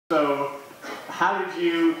So, how did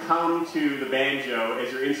you come to the banjo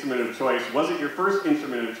as your instrument of choice? Was it your first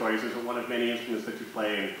instrument of choice? Is it one of many instruments that you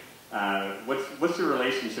play? And what's your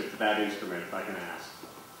relationship to that instrument, if I can ask?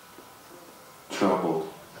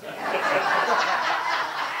 Troubled.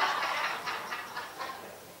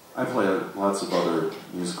 I play lots of other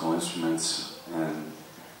musical instruments and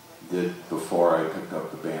did before I picked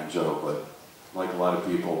up the banjo, but like a lot of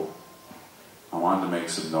people, I wanted to make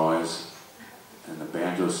some noise, and the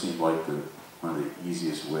banjo seemed like one of the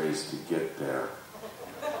easiest ways to get there.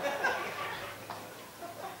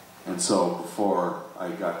 And so before I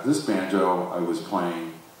got this banjo, I was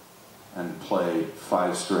playing and played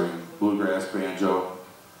 5-string bluegrass banjo.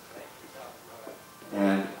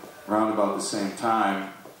 And around about the same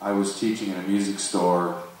time, I was teaching in a music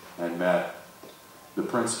store and met the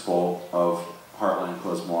principal of Heartland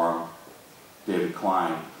Klezmorum, David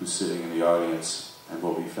Klein, who's sitting in the audience and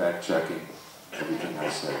will be fact-checking everything I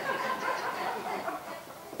say.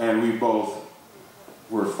 And we both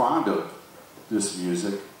were fond of this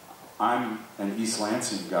music. I'm an East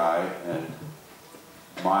Lansing guy, and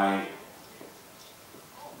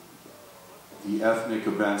the ethnic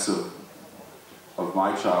events of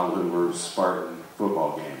my childhood were Spartan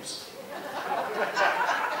football games.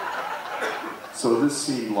 So this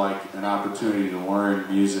seemed like an opportunity to learn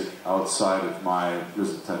music outside of my,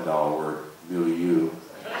 here's a $10 word, milieu.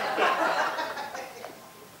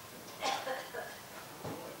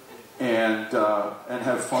 And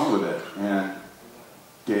have fun with it. And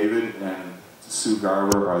David and Sue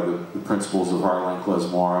Garber are the principals of Heartland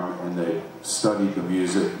Klezmorum, and they studied the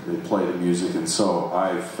music, they play the music, and so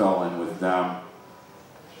I fell in with them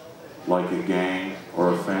like a gang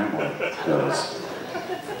or a family does.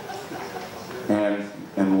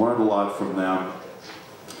 And learned a lot from them,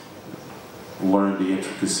 learned the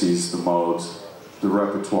intricacies, the modes, the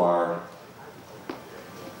repertoire,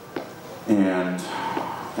 and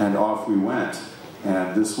off we went.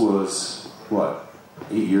 And this was, what,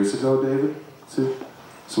 8 years ago, David?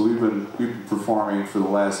 So we've been performing for the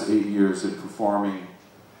last 8 years, and performing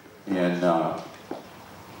in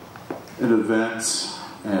events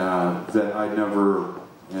that I never,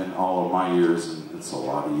 in all of my years, and it's a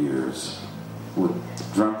lot of years,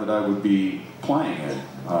 dreamt that I would be playing in.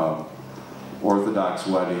 Orthodox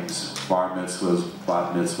weddings, bar mitzvahs,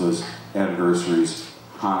 bat mitzvahs, anniversaries,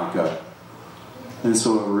 Hanukkah. And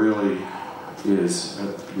so it really is,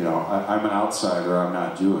 you know, I'm an outsider, I'm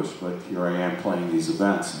not Jewish, but here I am playing these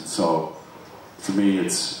events. And so, to me,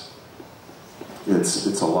 it's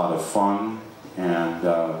a lot of fun, and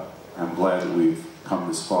I'm glad that we've come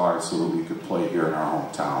this far so that we could play here in our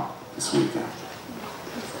hometown this weekend.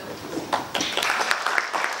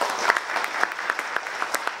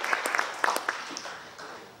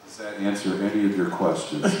 Does that answer any of your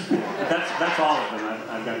questions? That's all of them.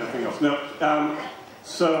 I've got nothing else. No.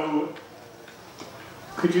 So,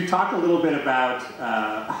 could you talk a little bit about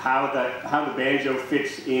how the banjo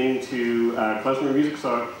fits into klezmer music?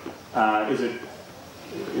 So,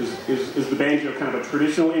 is the banjo kind of a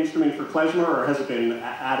traditional instrument for klezmer, or has it been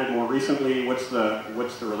added more recently? What's the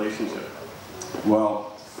relationship?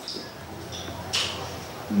 Well,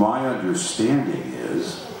 my understanding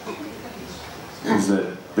is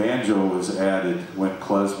that banjo was added when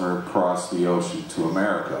klezmer crossed the ocean to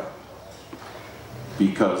America,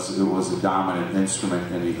 because it was a dominant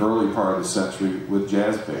instrument in the early part of the century with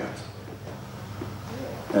jazz bands.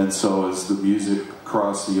 And so as the music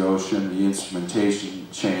crossed the ocean, the instrumentation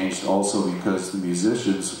changed, also because the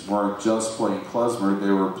musicians weren't just playing klezmer, they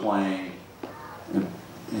were playing,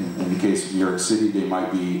 in the case of New York City, they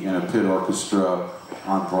might be in a pit orchestra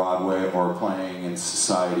on Broadway, or playing in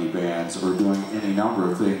society bands, or doing any number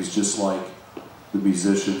of things, just like the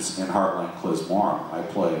musicians in Heartland Klezmorum. I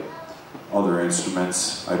play other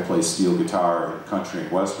instruments. I play steel guitar in country and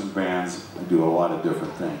western bands. I do a lot of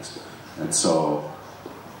different things. And so,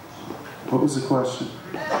 what was the question?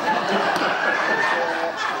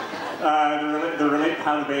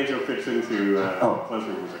 How the banjo fits into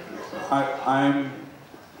klezmer music.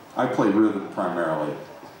 I play rhythm primarily,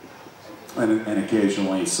 and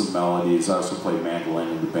occasionally some melodies. I also play mandolin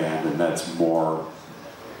in the band, and that's more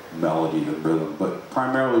melody than rhythm. But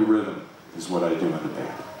primarily rhythm is what I do in the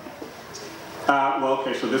band. Well,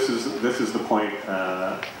 okay, so this is the point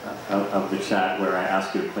of the chat where I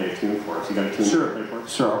ask you to play a tune for us. You got a tune to play for us?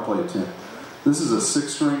 Sure, I'll play a tune. This is a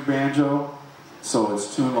 6-string banjo, so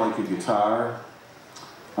it's tuned like a guitar.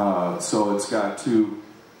 So it's got two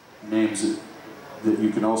names that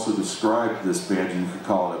you can also describe this banjo. You could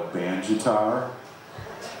call it a banjitar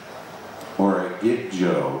or a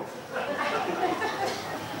gitjo.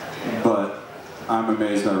 But I'm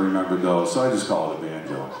amazed I remembered those, so I just call it a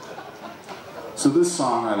banjo. So this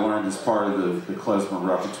song I learned as part of the klezmer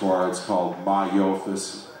repertoire. It's called Ma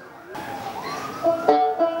Yofis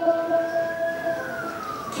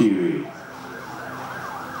Kiwi.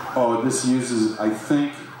 Oh, this uses, I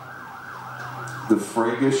think, the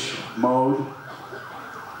Fragish mode.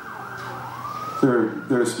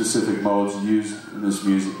 There are specific modes used in this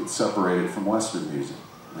music that's separated from Western music,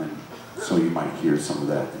 and so you might hear some of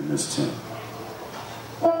that in this tune.